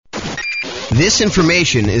This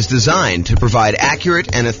information is designed to provide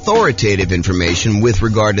accurate and authoritative information with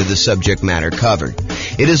regard to the subject matter covered.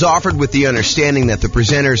 It is offered with the understanding that the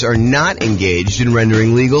presenters are not engaged in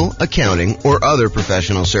rendering legal, accounting, or other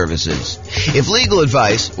professional services. If legal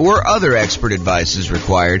advice or other expert advice is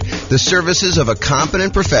required, the services of a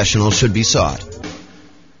competent professional should be sought.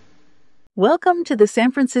 Welcome to the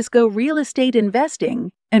San Francisco Real Estate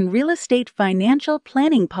Investing and Real Estate Financial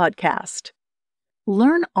Planning Podcast.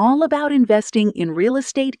 Learn all about investing in real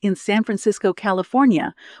estate in San Francisco,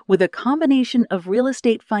 California, with a combination of real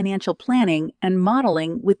estate financial planning and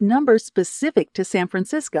modeling with numbers specific to San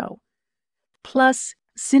Francisco. Plus,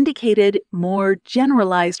 syndicated, more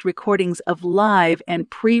generalized recordings of live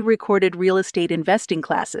and pre-recorded real estate investing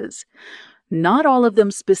classes. Not all of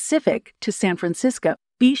them specific to San Francisco.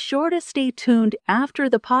 Be sure to stay tuned after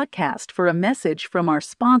the podcast for a message from our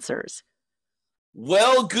sponsors.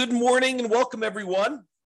 Well, good morning and welcome, everyone.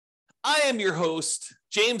 I am your host,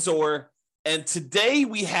 James Orr, and today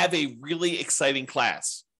we have a really exciting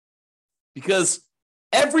class because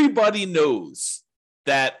everybody knows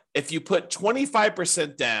that if you put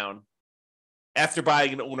 25% down after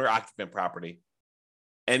buying an owner-occupant property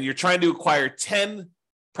and you're trying to acquire 10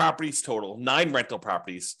 properties total, 9 rental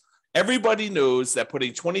properties, everybody knows that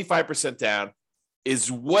putting 25% down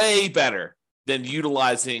is way better than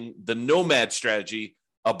utilizing the Nomad strategy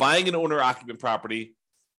of buying an owner-occupant property,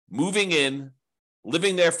 moving in,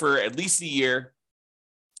 living there for at least a year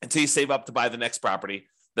until you save up to buy the next property,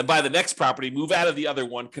 then buy the next property, move out of the other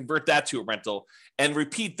one, convert that to a rental, and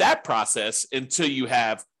repeat that process until you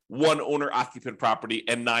have 1 owner-occupant property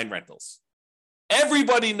and 9 rentals.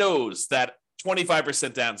 Everybody knows that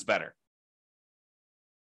 25% down is better.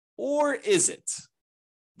 Or is it?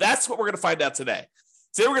 That's what we're going to find out today.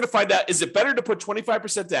 Today we're going to find out, is it better to put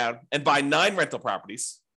 25% down and buy 9 rental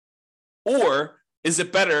properties? Or is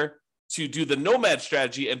it better to do the Nomad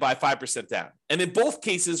strategy and buy 5% down? And in both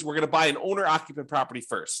cases, we're going to buy an owner-occupant property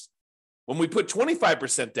first. When we put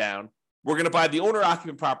 25% down, we're going to buy the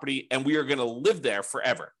owner-occupant property and we are going to live there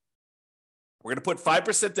forever. We're going to put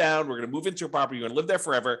 5% down. We're going to move into a property. You're going to live there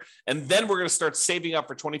forever. And then we're going to start saving up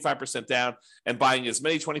for 25% down and buying as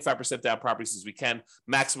many 25% down properties as we can,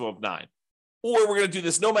 maximum of 9. Or we're going to do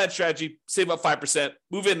this Nomad strategy, save up 5%,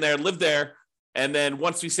 move in there, live there. And then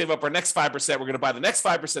once we save up our next 5%, we're going to buy the next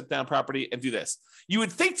 5% down property and do this. You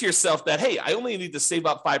would think to yourself that, hey, I only need to save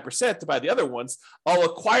up 5% to buy the other ones. I'll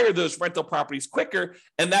acquire those rental properties quicker,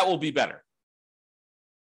 and that will be better.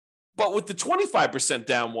 But with the 25%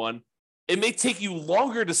 down one, it may take you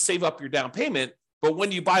longer to save up your down payment, but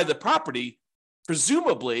when you buy the property,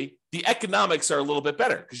 presumably the economics are a little bit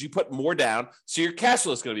better because you put more down, so your cash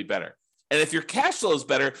flow is going to be better. And if your cash flow is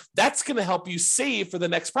better, that's going to help you save for the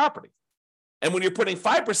next property. And when you're putting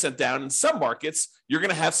 5% down in some markets, you're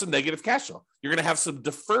going to have some negative cash flow. You're going to have some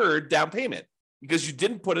deferred down payment because you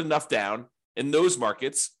didn't put enough down in those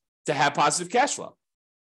markets to have positive cash flow.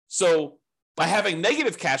 So by having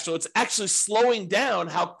negative cash flow, it's actually slowing down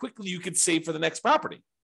how quickly you can save for the next property.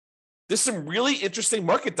 There's some really interesting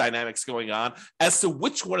market dynamics going on as to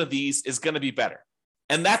which one of these is going to be better.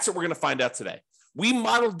 And that's what we're going to find out today. We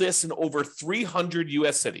modeled this in over 300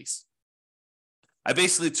 U.S. cities. I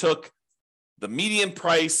basically took the median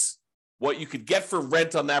price, what you could get for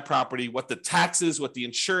rent on that property, what the taxes, what the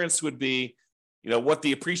insurance would be, what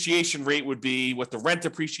the appreciation rate would be, what the rent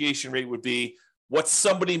appreciation rate would be, what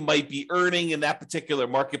somebody might be earning in that particular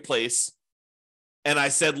marketplace. And I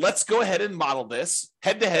said, let's go ahead and model this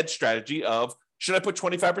head-to-head strategy of, should I put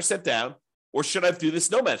 25% down or should I do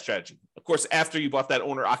this Nomad strategy? Of course, after you bought that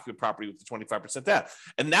owner-occupant property with the 25% down.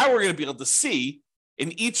 And now we're going to be able to see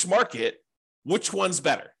in each market which one's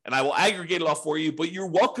better. And I will aggregate it all for you, but you're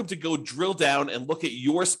welcome to go drill down and look at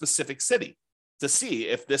your specific city to see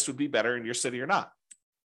if this would be better in your city or not.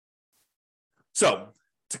 So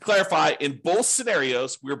to clarify, in both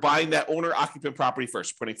scenarios, we're buying that owner-occupant property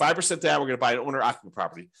first. We're putting 5% down, we're going to buy an owner-occupant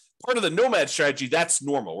property. Part of the Nomad strategy, that's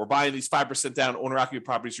normal. We're buying these 5% down owner-occupant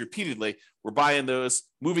properties repeatedly. We're buying those,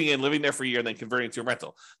 moving in, living there for a year, and then converting to a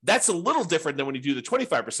rental. That's a little different than when you do the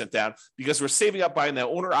 25% down because we're saving up buying that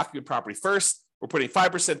owner-occupant property first. We're putting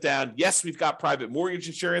 5% down. Yes, we've got private mortgage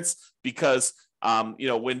insurance because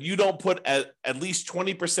when you don't put at least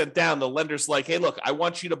 20% down, the lender's like, hey, look, I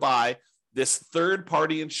want you to buy this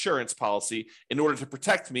third-party insurance policy in order to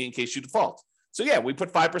protect me in case you default. So yeah, we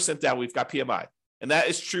put 5% down, we've got PMI. And that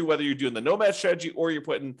is true whether you're doing the Nomad strategy or you're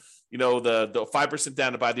putting, the 5%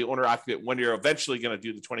 down to buy the owner-occupant when you're eventually going to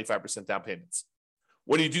do the 25% down payments.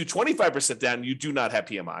 When you do 25% down, you do not have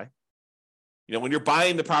PMI. When you're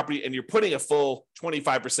buying the property and you're putting a full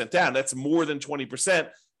 25% down, that's more than 20%.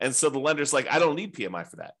 And so the lender's like, I don't need PMI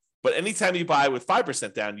for that. But anytime you buy with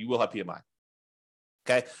 5% down, you will have PMI.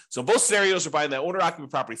 Okay, so in both scenarios, we're buying that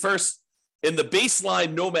owner-occupant property first. In the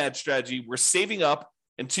baseline Nomad strategy, we're saving up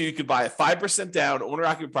until you could buy a 5% down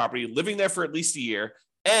owner-occupant property, living there for at least a year,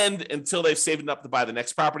 and until they've saved enough to buy the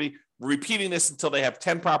next property. We're repeating this until they have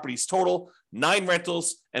 10 properties total, 9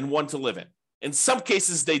 rentals, and 1 to live in. In some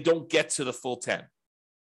cases, they don't get to the full 10.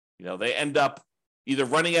 They end up either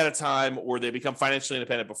running out of time or they become financially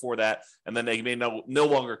independent before that, and then they may no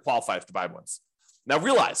longer qualify to buy ones. Now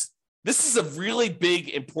realize, this is a really big,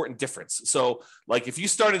 important difference. So like if you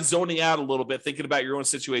started zoning out a little bit, thinking about your own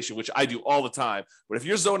situation, which I do all the time, but if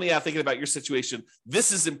you're zoning out, thinking about your situation,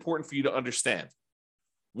 this is important for you to understand.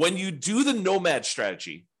 When you do the Nomad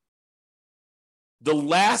strategy, the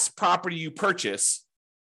last property you purchase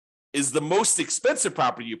is the most expensive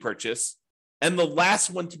property you purchase and the last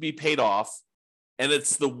one to be paid off, and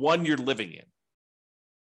it's the one you're living in.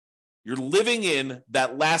 You're living in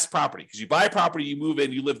that last property because you buy a property, you move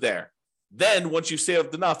in, you live there. Then once you've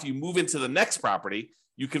saved enough, you move into the next property,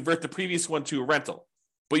 you convert the previous one to a rental.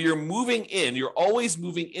 But you're moving in, you're always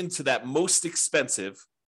moving into that most expensive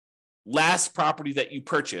last property that you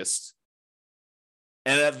purchased.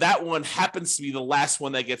 And that one happens to be the last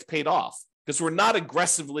one that gets paid off because we're not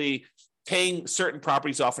aggressively paying certain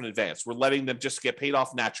properties off in advance. We're letting them just get paid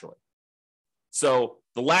off naturally. So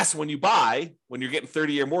the last one you buy when you're getting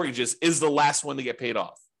 30-year mortgages is the last one to get paid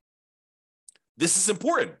off. This is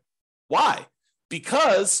important. Why?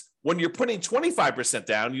 Because when you're putting 25%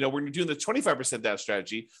 down, when you're doing the 25% down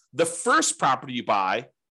strategy, the first property you buy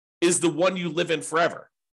is the one you live in forever.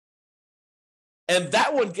 And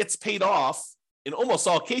that one gets paid off in almost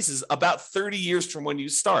all cases about 30 years from when you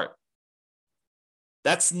start.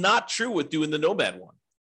 That's not true with doing the Nomad one.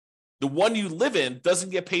 The one you live in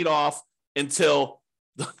doesn't get paid off until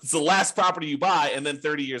it's the last property you buy and then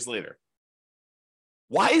 30 years later.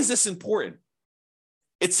 Why is this important?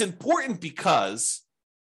 It's important because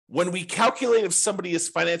when we calculate if somebody is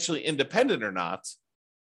financially independent or not,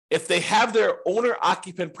 if they have their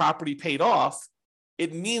owner-occupant property paid off,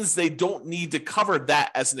 it means they don't need to cover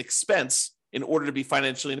that as an expense in order to be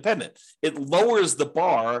financially independent. It lowers the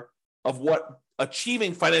bar of what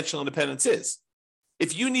achieving financial independence is.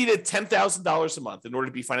 If you needed $10,000 a month in order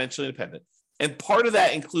to be financially independent, and part of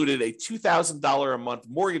that included a $2,000 a month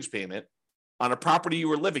mortgage payment on a property you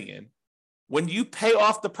were living in, when you pay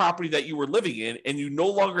off the property that you were living in and you no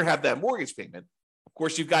longer have that mortgage payment, of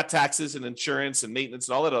course, you've got taxes and insurance and maintenance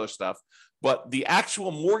and all that other stuff, but the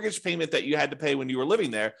actual mortgage payment that you had to pay when you were living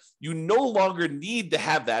there, you no longer need to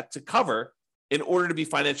have that to cover in order to be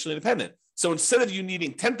financially independent. So instead of you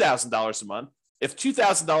needing $10,000 a month, if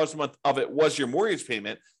 $2,000 a month of it was your mortgage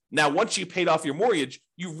payment, now once you paid off your mortgage,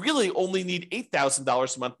 you really only need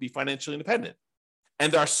 $8,000 a month to be financially independent.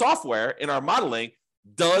 And our software in our modeling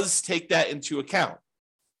does take that into account.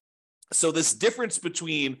 So this difference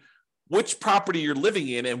between which property you're living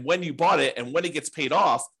in and when you bought it and when it gets paid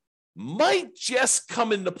off might just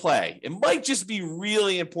come into play. It might just be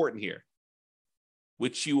really important here,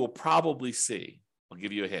 which you will probably see. I'll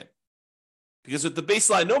give you a hint. Because with the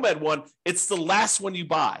baseline Nomad one, it's the last one you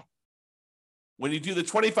buy. When you do the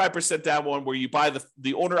 25% down one where you buy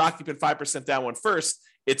the owner-occupant 5% down one first,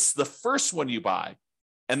 it's the first one you buy.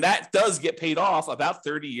 And that does get paid off about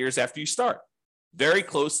 30 years after you start. Very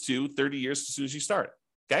close to 30 years as soon as you start.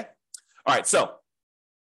 Okay? All right, so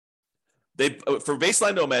for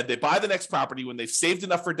baseline Nomad, they buy the next property when they've saved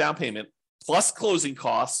enough for down payment, plus closing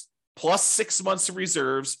costs, plus 6 months of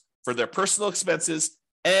reserves for their personal expenses,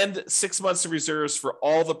 and 6 months of reserves for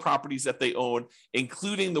all the properties that they own,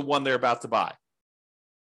 including the one they're about to buy.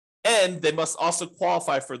 And they must also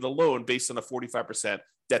qualify for the loan based on a 45%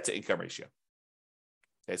 debt to income ratio.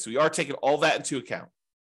 Okay, so we are taking all that into account.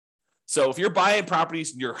 So if you're buying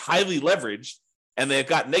properties and you're highly leveraged and they've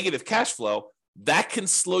got negative cash flow, that can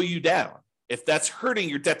slow you down if that's hurting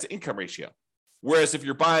your debt to income ratio. Whereas if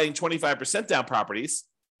you're buying 25% down properties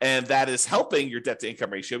and that is helping your debt to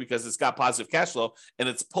income ratio because it's got positive cash flow and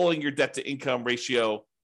it's pulling your debt to income ratio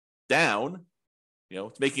down,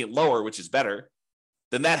 it's making it lower, which is better,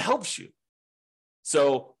 then that helps you.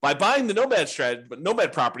 So by buying the Nomad strategy, but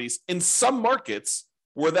Nomad properties in some markets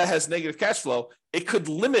where that has negative cash flow, it could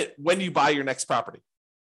limit when you buy your next property.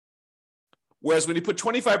 Whereas when you put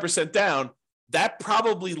 25% down, that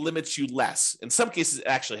probably limits you less. In some cases, it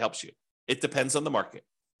actually helps you. It depends on the market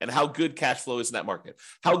and how good cash flow is in that market,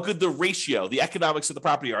 how good the ratio, the economics of the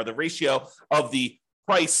property are, the ratio of the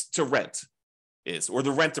price to rent is, or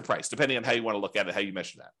the rent to price, depending on how you want to look at it, how you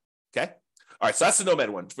measure that. Okay? All right, so that's the Nomad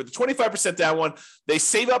one. For the 25% down one, they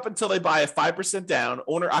save up until they buy a 5% down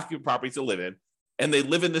owner-occupant property to live in. and they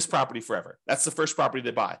live in this property forever. That's the first property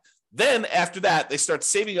they buy. Then after that, they start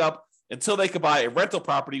saving up until they could buy a rental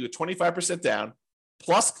property with 25% down,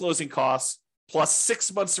 plus closing costs, plus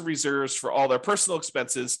 6 months of reserves for all their personal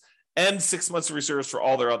expenses, and 6 months of reserves for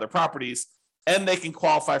all their other properties. And they can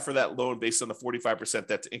qualify for that loan based on the 45%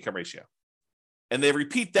 debt to income ratio. And they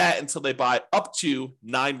repeat that until they buy up to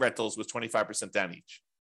 9 rentals with 25% down each.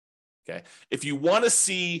 Okay. If you want to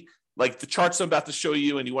see like the charts I'm about to show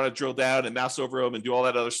you and you want to drill down and mouse over them and do all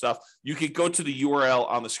that other stuff, you can go to the URL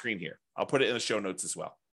on the screen here. I'll put it in the show notes as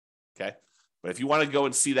well. Okay. But if you want to go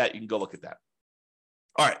and see that, you can go look at that.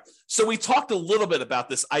 All right. So we talked a little bit about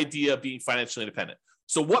this idea of being financially independent.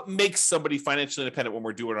 So what makes somebody financially independent when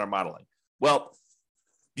we're doing our modeling? Well,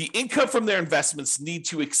 the income from their investments need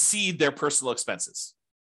to exceed their personal expenses.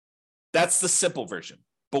 That's the simple version.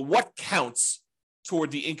 But what counts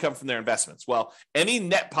toward the income from their investments? Well, any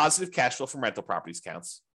net positive cash flow from rental properties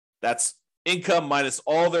counts. That's income minus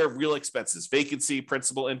all their real expenses, vacancy,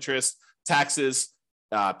 principal, interest, taxes,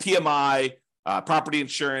 PMI, property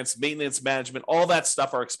insurance, maintenance, management, all that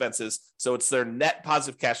stuff are expenses. So it's their net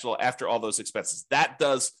positive cash flow after all those expenses. That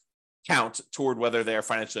does count toward whether they are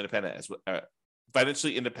financially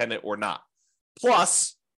independent or not.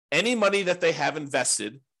 Plus, any money that they have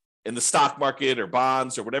invested in the stock market or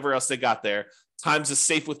bonds or whatever else they got there times a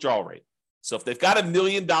safe withdrawal rate. So if they've got $1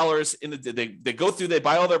 million they go through, they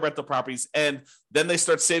buy all their rental properties, and then they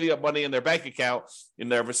start saving up money in their bank account, in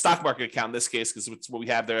their stock market account in this case, because it's what we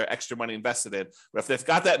have their extra money invested in. But if they've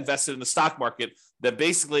got that invested in the stock market, then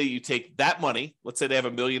basically you take that money, let's say they have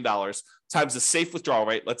 $1 million, times the safe withdrawal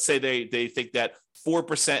rate. Let's say they think that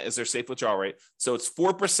 4% is their safe withdrawal rate. So it's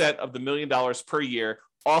 4% of the $1 million per year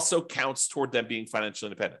also counts toward them being financially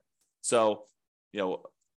independent. So, $1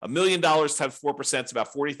 million times 4% is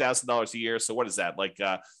about $40,000 a year. So what is that? Like,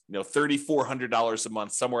 $3,400 a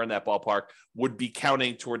month, somewhere in that ballpark would be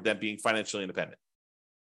counting toward them being financially independent.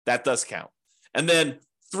 That does count. And then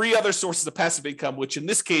 3 other sources of passive income, which in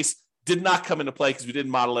this case did not come into play because we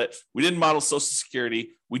didn't model it. We didn't model Social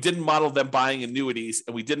Security. We didn't model them buying annuities,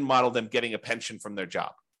 and we didn't model them getting a pension from their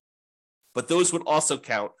job. But those would also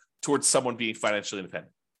count towards someone being financially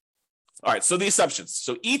independent. All right, so the assumptions.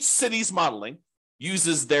 So each city's modeling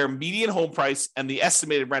uses their median home price and the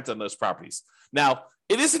estimated rent on those properties. Now,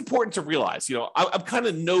 it is important to realize, I'm kind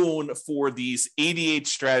of known for these 88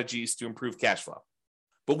 strategies to improve cash flow,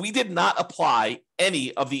 but we did not apply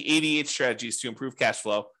any of the 88 strategies to improve cash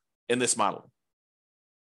flow in this modeling.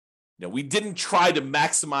 We didn't try to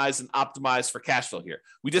maximize and optimize for cash flow here.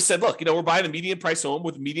 We just said, look, we're buying a median price home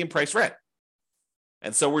with median price rent.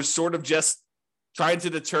 And so we're sort of just trying to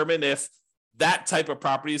determine if that type of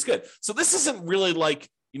property is good. So this isn't really like,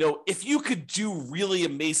 if you could do really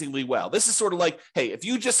amazingly well. This is sort of like, hey, if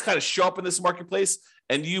you just kind of show up in this marketplace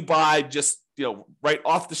and you buy just, right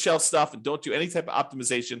off the shelf stuff and don't do any type of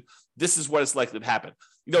optimization, this is what is likely to happen.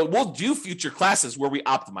 We'll do future classes where we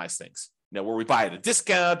optimize things, where we buy at a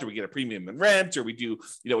discount or we get a premium in rent or we do,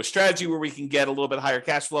 a strategy where we can get a little bit higher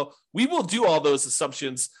cash flow. We will do all those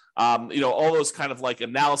assumptions, all those kind of like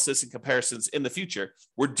analysis and comparisons in the future.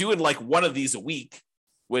 We're doing like one of these a week,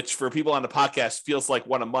 which for people on the podcast feels like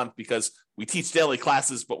one a month because we teach daily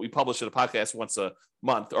classes, but we publish a podcast once a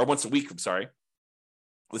month or once a week,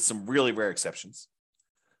 with some really rare exceptions.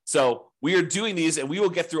 So we are doing these and we will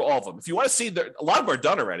get through all of them. If you want to see, a lot of them are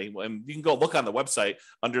done already. And you can go look on the website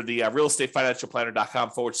under the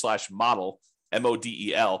realestatefinancialplanner.com/model,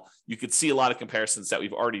 MODEL. You can see a lot of comparisons that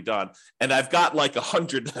we've already done. And I've got like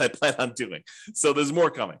 100 that I plan on doing. So there's more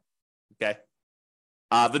coming. Okay.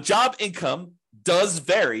 The job income does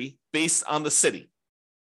vary based on the city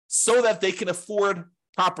so that they can afford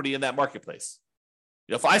property in that marketplace.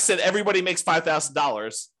 If I said everybody makes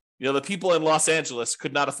 $5,000, the people in Los Angeles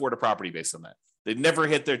could not afford a property based on that. They'd never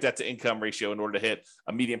hit their debt to income ratio in order to hit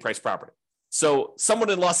a median price property. So someone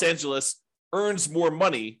in Los Angeles earns more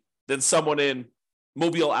money than someone in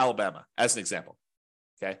Mobile, Alabama, as an example.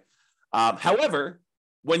 Okay. However,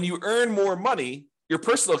 when you earn more money, your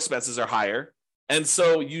personal expenses are higher. And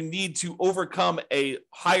so you need to overcome a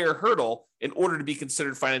higher hurdle in order to be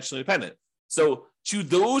considered financially independent. So to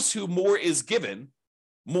those who more is given,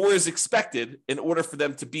 more is expected in order for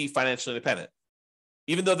them to be financially independent.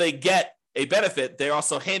 Even though they get a benefit, they're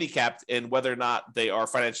also handicapped in whether or not they are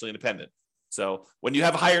financially independent. So when you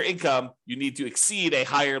have a higher income, you need to exceed a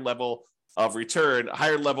higher level of return, a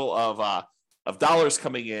higher level of dollars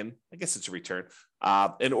coming in. I guess it's a return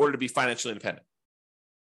in order to be financially independent.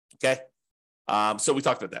 Okay. So we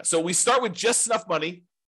talked about that. So we start with just enough money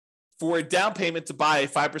for a down payment to buy a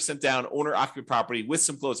 5% down owner-occupant property with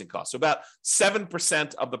some closing costs. So about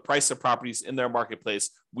 7% of the price of properties in their marketplace,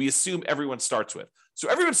 we assume everyone starts with. So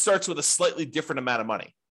everyone starts with a slightly different amount of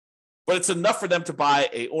money, but it's enough for them to buy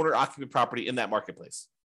a owner-occupant property in that marketplace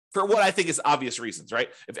for what I think is obvious reasons, right?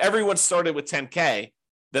 If everyone started with 10K,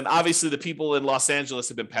 then obviously the people in Los Angeles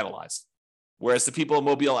have been penalized, whereas the people in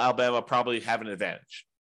Mobile, Alabama probably have an advantage.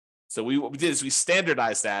 So what we did is we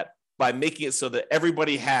standardized that by making it so that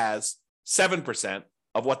everybody has 7%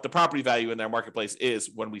 of what the property value in their marketplace is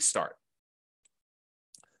when we start.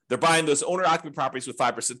 They're buying those owner-occupant properties with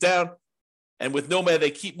 5% down, and with Nomad, they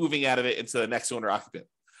keep moving out of it into the next owner-occupant.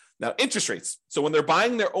 Now, interest rates. So when they're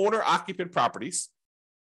buying their owner-occupant properties,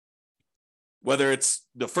 whether it's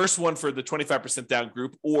the first one for the 25% down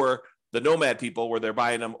group or the Nomad people where they're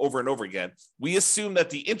buying them over and over again, we assume that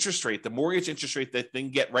the interest rate, the mortgage interest rate that they can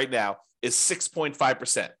get right now is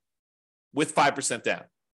 6.5%. with 5% down.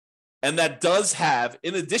 And that does have,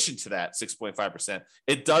 in addition to that 6.5%,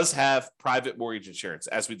 it does have private mortgage insurance,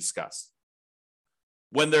 as we discussed.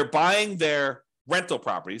 When they're buying their rental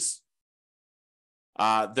properties,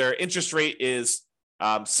 their interest rate is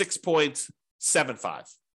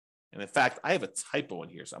 6.75. And in fact, I have a typo in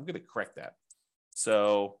here, so I'm going to correct that.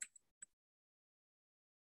 So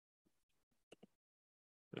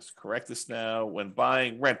let's correct this now. When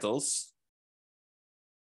buying rentals,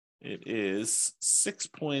 it is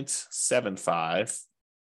 6.75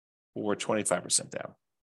 or 25% down.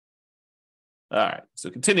 All right, so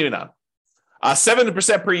continuing on.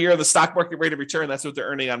 7% per year, the stock market rate of return, that's what they're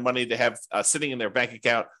earning on money they have sitting in their bank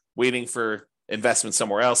account, waiting for investment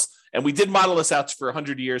somewhere else. And we did model this out for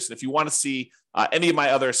 100 years. And if you want to see any of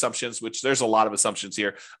my other assumptions, which there's a lot of assumptions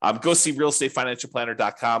here, go see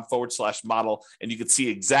realestatefinancialplanner.com/model, and you can see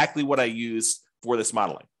exactly what I use for this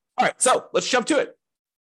modeling. All right, so let's jump to it.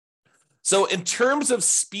 So in terms of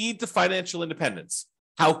speed to financial independence,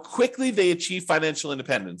 how quickly they achieve financial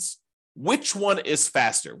independence, which one is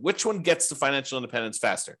faster? Which one gets to financial independence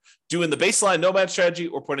faster? Doing the baseline Nomad strategy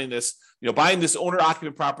or putting this, buying this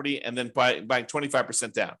owner-occupant property and then buying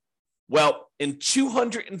 25% down? Well, in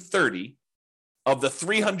 230 of the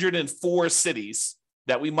 304 cities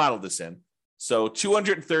that we modeled this in, so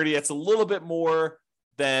 230, that's a little bit more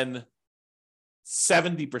than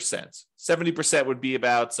 70%. 70% would be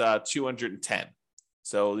about 210.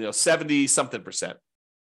 So, 70 something percent,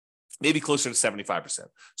 maybe closer to 75%.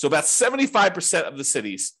 So about 75% of the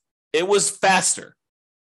cities, it was faster.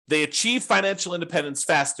 They achieved financial independence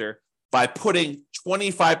faster by putting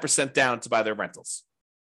 25% down to buy their rentals.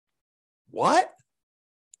 What?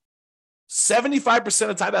 75%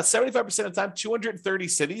 of the time, about 75% of the time, 230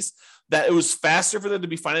 cities, that it was faster for them to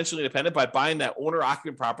be financially independent by buying that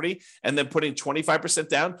owner-occupant property and then putting 25%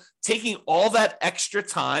 down, taking all that extra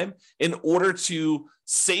time in order to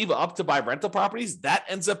save up to buy rental properties. That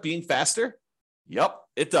ends up being faster? Yep,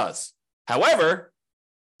 it does. However,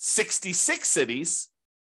 66 cities,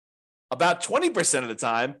 about 20% of the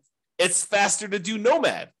time, it's faster to do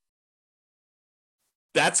Nomad.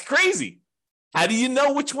 That's crazy. How do you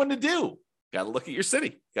know which one to do? Got to look at your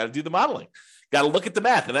city. Got to do the modeling. Got to look at the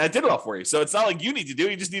math. And I did it all for you. So it's not like you need to do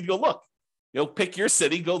it. You just need to go look. Pick your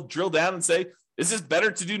city, go drill down and say, is this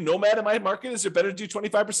better to do Nomad in my market? Is it better to do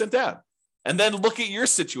 25% down? And then look at your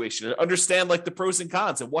situation and understand like the pros and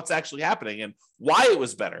cons and what's actually happening and why it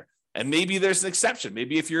was better. And maybe there's an exception.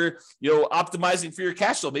 Maybe if you're, optimizing for your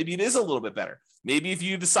cash flow, maybe it is a little bit better. Maybe if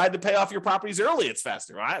you decide to pay off your properties early, it's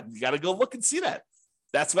faster. All right? You got to go look and see that.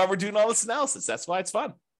 That's why we're doing all this analysis. That's why it's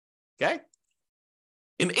fun. Okay.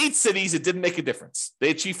 In 8 cities, it didn't make a difference. They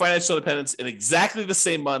achieved financial independence in exactly the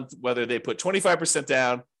same month, whether they put 25%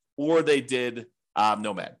 down or they did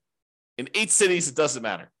Nomad. In 8 cities, it doesn't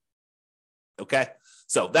matter. Okay.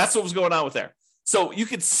 So that's what was going on with there. So you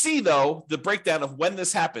can see, though, the breakdown of when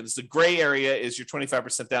this happens. The gray area is your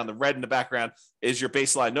 25% down. The red in the background is your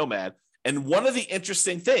baseline Nomad. And one of the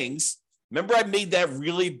interesting things, remember I made that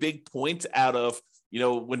really big point out of,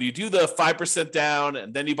 when you do the 5% down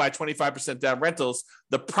and then you buy 25% down rentals,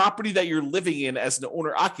 the property that you're living in as an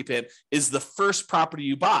owner occupant is the first property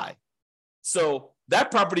you buy. So that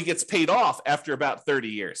property gets paid off after about 30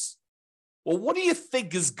 years. Well, what do you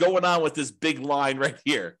think is going on with this big line right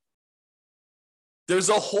here? There's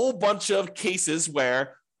a whole bunch of cases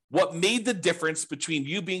where what made the difference between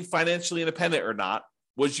you being financially independent or not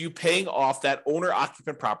was you paying off that owner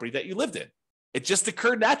occupant property that you lived in. It just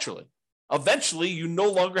occurred naturally. Eventually, you no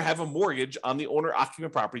longer have a mortgage on the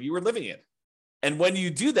owner-occupant property you were living in. And when you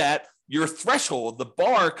do that, your threshold, the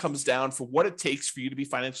bar comes down for what it takes for you to be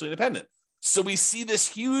financially independent. So we see this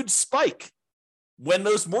huge spike when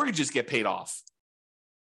those mortgages get paid off.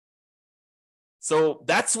 So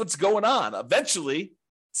that's what's going on. Eventually,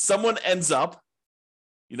 someone ends up,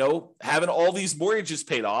 having all these mortgages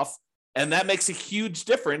paid off, and that makes a huge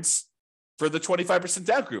difference for the 25%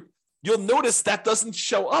 down group. You'll notice that doesn't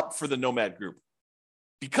show up for the Nomad group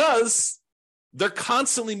because they're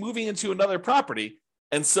constantly moving into another property.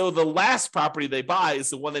 And so the last property they buy is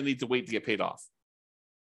the one they need to wait to get paid off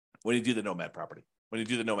when you do the Nomad property, when you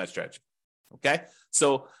do the Nomad strategy. Okay.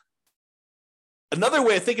 So another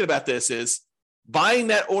way of thinking about this is buying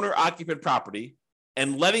that owner-occupant property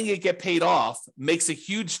and letting it get paid off makes a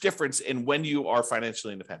huge difference in when you are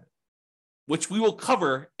financially independent, which we will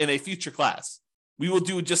cover in a future class. We will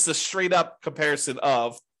do just a straight up comparison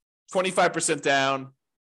of 25% down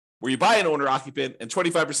where you buy an owner-occupant and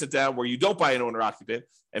 25% down where you don't buy an owner-occupant,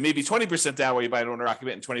 and maybe 20% down where you buy an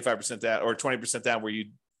owner-occupant and 25% down, or 20% down where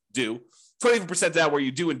you do, 20% down where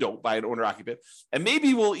you do and don't buy an owner-occupant. And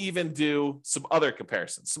maybe we'll even do some other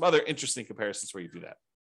comparisons, some other interesting comparisons where you do that.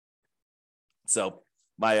 So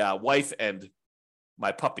my wife and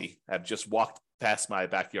my puppy have just walked past my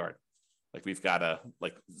backyard. Like we've got a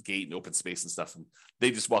gate and open space and stuff. And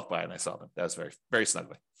they just walked by and I saw them. That was very, very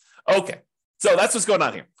snuggly. Okay. So that's what's going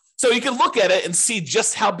on here. So you can look at it and see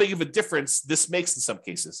just how big of a difference this makes in some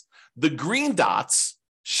cases. The green dots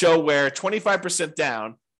show where 25%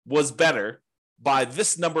 down was better by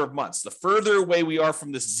this number of months. The further away we are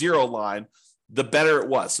from this zero line, the better it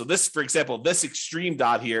was. So this, for example, this extreme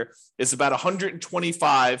dot here is about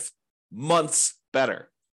 125 months better,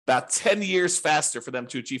 about 10 years faster for them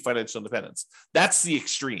to achieve financial independence. That's the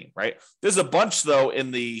extreme, right? There's a bunch, though,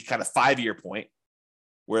 in the kind of 5-year point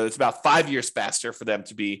where it's about 5 years faster for them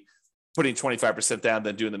to be putting 25% down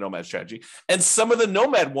than doing the Nomad strategy. And some of the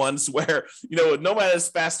Nomad ones where, Nomad is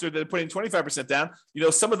faster than putting 25% down,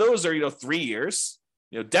 some of those are, 3 years,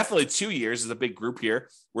 definitely 2 years is a big group here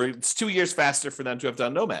where it's 2 years faster for them to have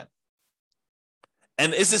done Nomad.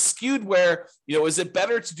 And is it skewed where, is it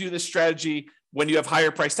better to do this strategy when you have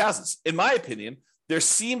higher priced houses? In my opinion, there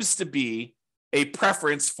seems to be a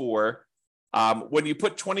preference for when you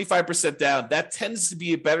put 25% down, that tends to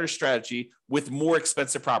be a better strategy with more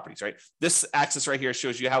expensive properties, right? This axis right here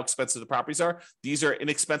shows you how expensive the properties are. These are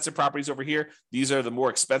inexpensive properties over here. These are the more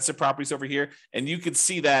expensive properties over here. And you can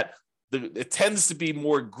see that it tends to be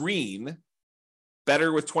more green,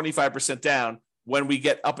 better with 25% down when we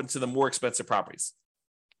get up into the more expensive properties.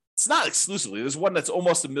 It's not exclusively. There's one that's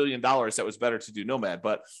almost $1 million that was better to do Nomad,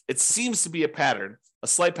 but it seems to be a pattern, a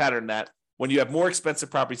slight pattern that when you have more expensive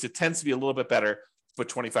properties, it tends to be a little bit better to put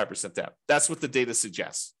 25% down. That's what the data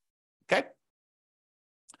suggests. Okay.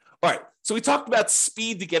 All right. So we talked about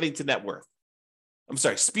speed to getting to net worth.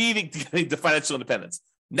 Speed to getting to financial independence.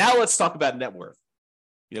 Now let's talk about net worth.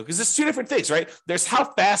 Because there's two different things, right? There's how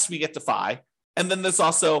fast we get to FI, and then there's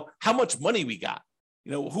also how much money we got.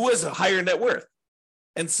 Who has a higher net worth?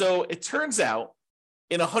 And so it turns out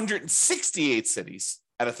in 168 cities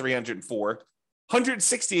out of 304,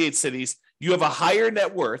 168 cities, you have a higher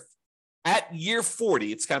net worth at year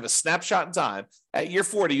 40. It's kind of a snapshot in time. At year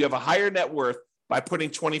 40, you have a higher net worth by putting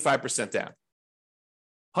 25% down.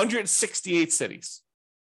 168 cities,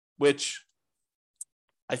 which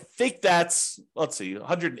I think that's,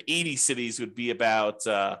 180 cities would be about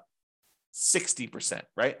 60%,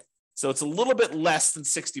 right? So it's a little bit less than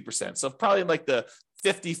 60%. So probably in like the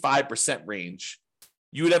 55% range,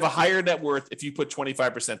 you would have a higher net worth if you put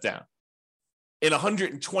 25% down. In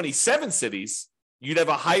 127 cities, you'd have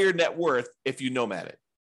a higher net worth if you Nomad it.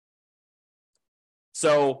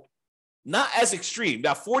 So not as extreme.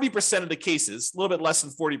 Now, 40% of the cases, a little bit less than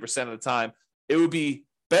 40% of the time, it would be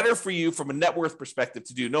better for you from a net worth perspective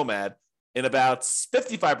to do Nomad. In about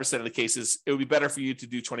 55% of the cases, it would be better for you to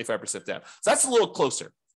do 25% down. So that's a little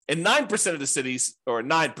closer. In 9% of the cities, or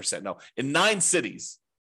 9%, no, in 9 cities,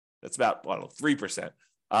 that's about, 3%,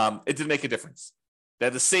 it didn't make a difference. They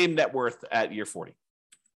had the same net worth at year 40.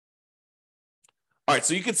 All right,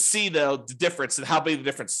 so you can see the difference and how big the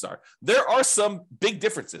differences are. There are some big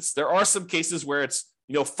differences. There are some cases where it's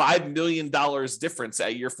 $5 million difference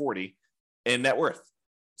at year 40 in net worth.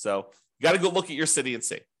 So you got to go look at your city and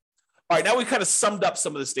see. All right, now we kind of summed up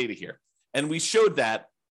some of this data here, and we showed that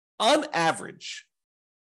on average,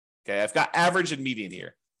 okay, I've got average and median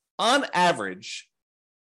here. On average,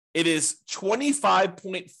 it is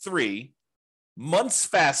 25.3 months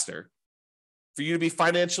faster for you to be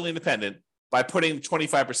financially independent by putting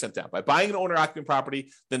 25% down, by buying an owner-occupant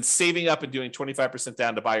property, then saving up and doing 25%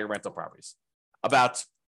 down to buy your rental properties. About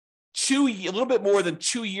a little bit more than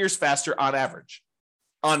 2 years faster on average.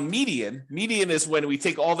 On median is when we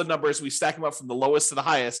take all the numbers, we stack them up from the lowest to the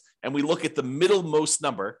highest, and we look at the middlemost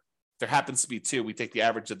number. There happens to be 2. We take the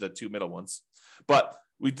average of the 2 middle ones. But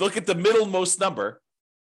We look at the middlemost number,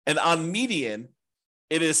 and on median,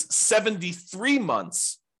 it is 73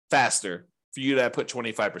 months faster for you to put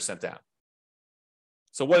 25% down.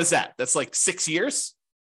 So what is that? That's like 6 years?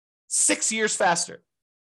 6 years faster.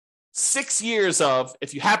 6 years of,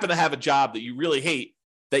 if you happen to have a job that you really hate,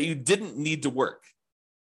 that you didn't need to work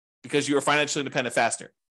because you were financially independent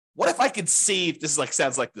faster. What if I could save, this is like,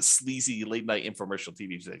 sounds like the sleazy late night infomercial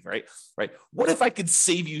TV thing, right? What if I could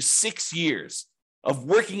save you 6 years of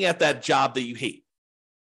working at that job that you hate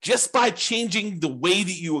just by changing the way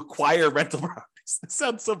that you acquire rental properties? That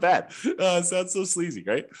sounds so bad. It sounds so sleazy,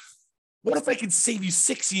 right? What if I could save you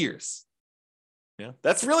 6 years? Yeah,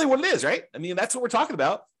 that's really what it is, right? I mean, that's what we're talking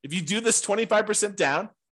about. If you do this 25% down,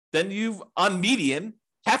 then you've, on median,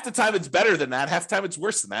 half the time it's better than that. Half the time it's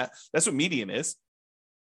worse than that. That's what median is.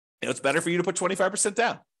 It's better for you to put 25%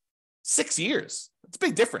 down. 6 years. That's a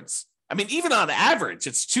big difference. I mean, even on average,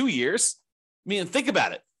 it's 2 years. I mean, think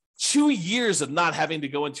about it. 2 years of not having to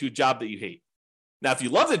go into a job that you hate. Now, if you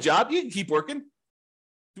love the job, you can keep working.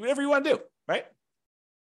 Do whatever you want to do, right?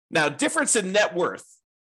 Now, difference in net worth.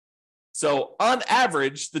 So on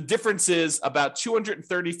average, the difference is about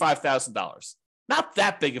 $235,000. Not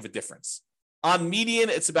that big of a difference. On median,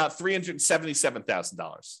 it's about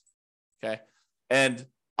 $377,000. Okay. And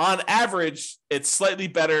on average, it's slightly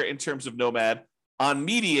better in terms of Nomad. On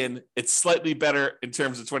median, it's slightly better in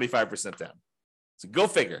terms of 25% down. So go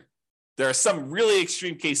figure. There are some really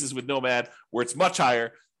extreme cases with Nomad where it's much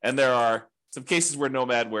higher, and there are some cases where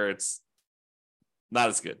Nomad where it's not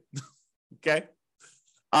as good. Okay.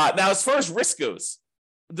 Now, as far as risk goes,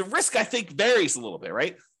 the risk, I think, varies a little bit,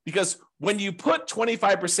 right? Because when you put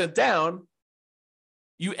 25% down,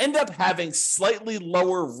 you end up having slightly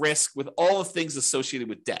lower risk with all the things associated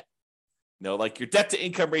with debt. You know, like your debt to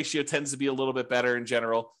income ratio tends to be a little bit better in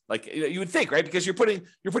general. Like you would think, right? Because you're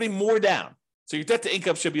putting more down. So your debt to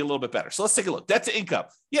income should be a little bit better. So let's take a look. Debt to income.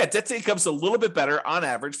 Yeah, debt to income is a little bit better on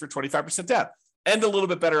average for 25% down and a little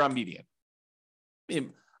bit better on median. I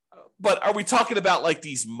mean, but are we talking about like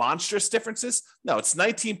these monstrous differences? No, it's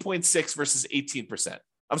 19.6 versus 18%.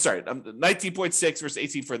 I'm sorry, 19.6 versus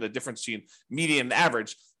 18 for the difference between median and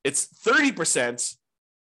average. It's 30%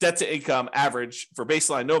 debt to income average for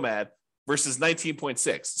baseline Nomad versus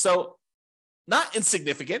 19.6. So not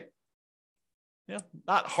insignificant,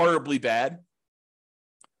 not horribly bad.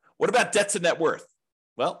 What about debt to net worth?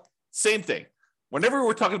 Well, same thing. Whenever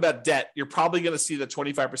we're talking about debt, you're probably going to see that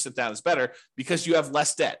 25% down is better because you have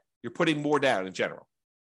less debt. You're putting more down in general.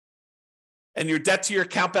 And your debt to your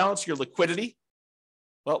account balance, your liquidity,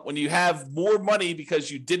 well, when you have more money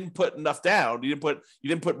because you didn't put enough down, you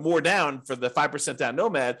didn't put more down for the 5% down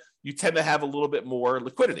Nomad, you tend to have a little bit more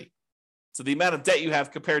liquidity. So the amount of debt you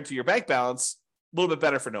have compared to your bank balance, a little bit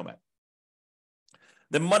better for Nomad.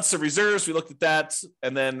 Then months of reserves, we looked at that,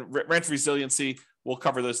 and then rent resiliency, we'll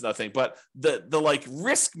cover those another thing. But the like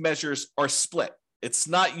risk measures are split. It's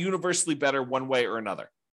not universally better one way or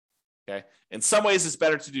another. Okay. In some ways, it's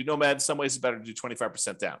better to do Nomad. In some ways, it's better to do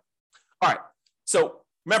 25% down. All right. So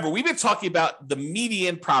remember, we've been talking about the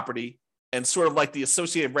median property and sort of like the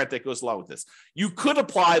associated rent that goes along with this. You could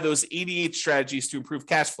apply those 88 strategies to improve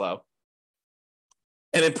cash flow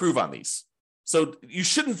and improve on these. So you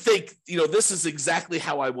shouldn't think, this is exactly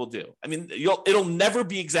how I will do. I mean, it'll never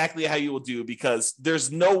be exactly how you will do because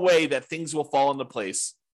there's no way that things will fall into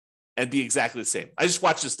place and be exactly the same. I just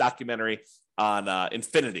watched this documentary on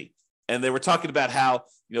Infinity. And they were talking about how,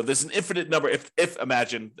 there's an infinite number, if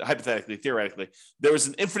imagine, hypothetically, theoretically, there was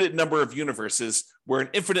an infinite number of universes where an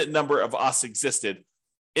infinite number of us existed.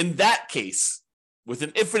 In that case, with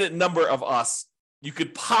an infinite number of us, you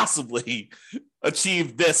could possibly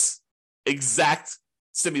achieve this exact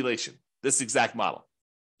simulation, this exact model.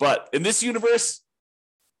 But in this universe,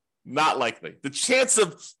 not likely. The chance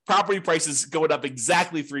of property prices going up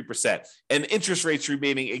exactly 3% and interest rates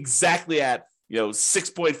remaining exactly at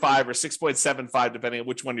 6.5 or 6.75, depending on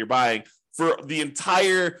which one you're buying, for the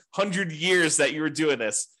entire 100 years that you were doing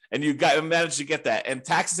this, and you managed to get that, and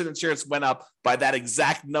taxes and insurance went up by that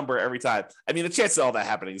exact number every time. I mean, the chance of all that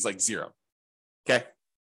happening is like zero. Okay.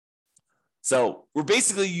 So we're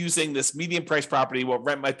basically using this median price property, what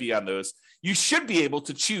rent might be on those. You should be able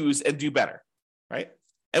to choose and do better, right?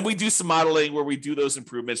 And we do some modeling where we do those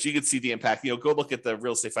improvements. You can see the impact. Go look at the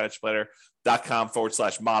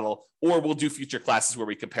realestatefinancialplanner.com/model, or we'll do future classes where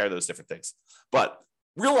we compare those different things. But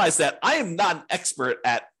realize that I am not an expert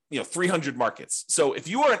at 300 markets. So if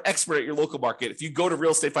you are an expert at your local market, if you go to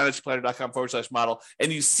realestatefinancialplanner.com/model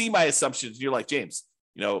and you see my assumptions, you're like, James,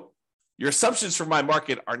 your assumptions for my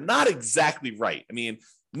market are not exactly right. I mean,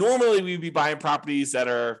 normally we'd be buying properties that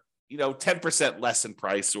are 10% less in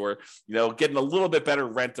price, or, getting a little bit better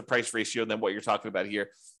rent to price ratio than what you're talking about here.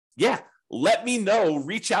 Yeah. Let me know,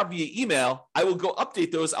 reach out via email. I will go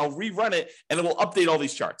update those. I'll rerun it, and it will update all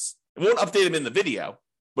these charts. It won't update them in the video,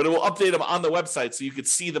 but it will update them on the website so you could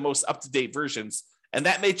see the most up-to-date versions. And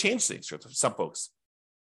that may change things for some folks,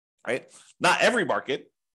 right? Not every market,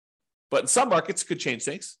 but in some markets it could change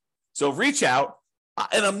things. So reach out.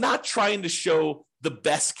 And I'm not trying to show the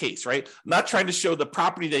best case, right? I'm not trying to show the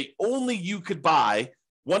property that only you could buy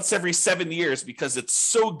once every 7 years because it's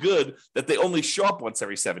so good that they only show up once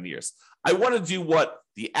every 7 years. I want to do what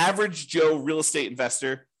the average Joe real estate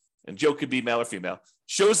investor, and Joe could be male or female,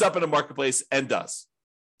 shows up in a marketplace and does.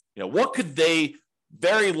 What could they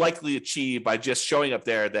very likely achieve by just showing up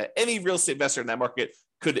there that any real estate investor in that market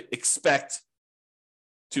could expect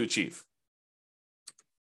to achieve?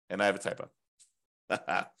 And I have a typo.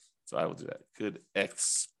 So I will do that. Could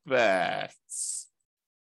expect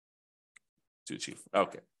to achieve.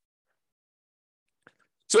 Okay.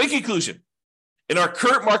 So in conclusion, in our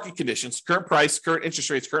current market conditions, current price, current interest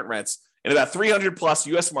rates, current rents, in about 300 plus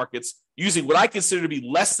US markets, using what I consider to be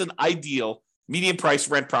less than ideal median price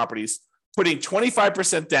rent properties, putting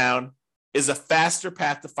 25% down is a faster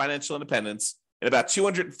path to financial independence in about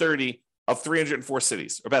 230 of 304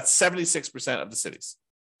 cities, or about 76% of the cities.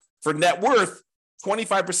 For net worth,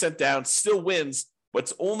 25% down still wins, but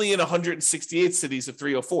it's only in 168 cities of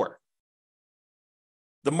 304.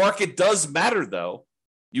 The market does matter, though.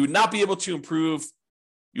 You would not be able to improve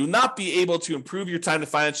your time to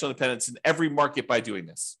financial independence in every market by doing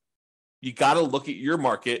this. You got to look at your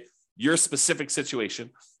market, your specific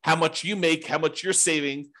situation, how much you make, how much you're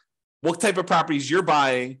saving, what type of properties you're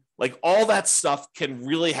buying. Like, all that stuff can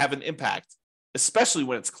really have an impact, especially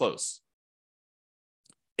when it's close.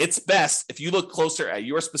 It's best if you look closer at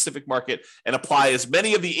your specific market and apply as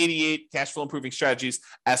many of the 88 cash flow improving strategies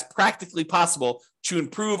as practically possible to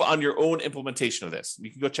improve on your own implementation of this. You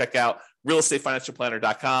can go check out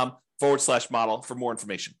realestatefinancialplanner.com/model for more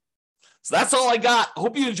information. So that's all I got. I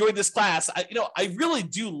hope you enjoyed this class. I really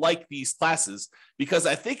do like these classes because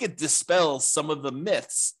I think it dispels some of the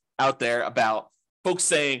myths out there about folks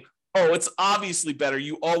saying, oh, it's obviously better.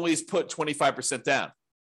 You always put 25% down.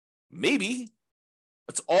 Maybe.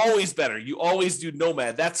 It's always better. You always do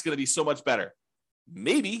Nomad. That's going to be so much better.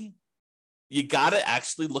 Maybe. You got to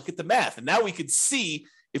actually look at the math. And now we could see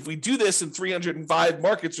if we do this in 305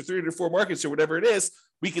 markets or 304 markets or whatever it is,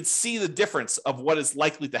 we could see the difference of what is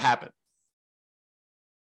likely to happen.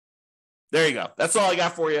 There you go. That's all I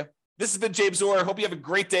got for you. This has been James Orr. Hope you have a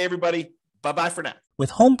great day, everybody. Bye-bye for now. With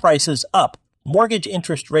home prices up, mortgage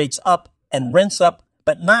interest rates up, and rents up,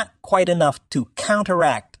 but not quite enough to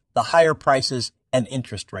counteract the higher prices and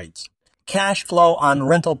interest rates. Cash flow on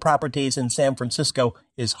rental properties in San Francisco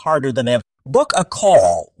is harder than ever. Book a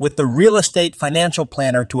call with the Real Estate Financial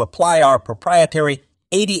Planner to apply our proprietary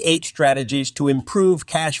 88 strategies to improve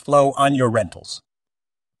cash flow on your rentals.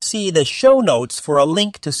 See the show notes for a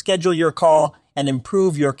link to schedule your call and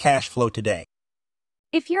improve your cash flow today.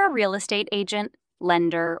 If you're a real estate agent,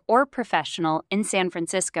 lender, or professional in San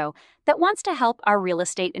Francisco that wants to help our real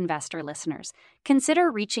estate investor listeners,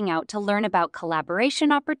 consider reaching out to learn about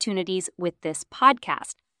collaboration opportunities with this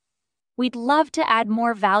podcast. We'd love to add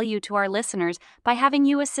more value to our listeners by having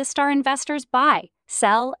you assist our investors buy,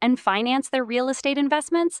 sell, and finance their real estate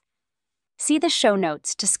investments. See the show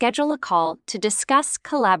notes to schedule a call to discuss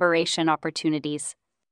collaboration opportunities.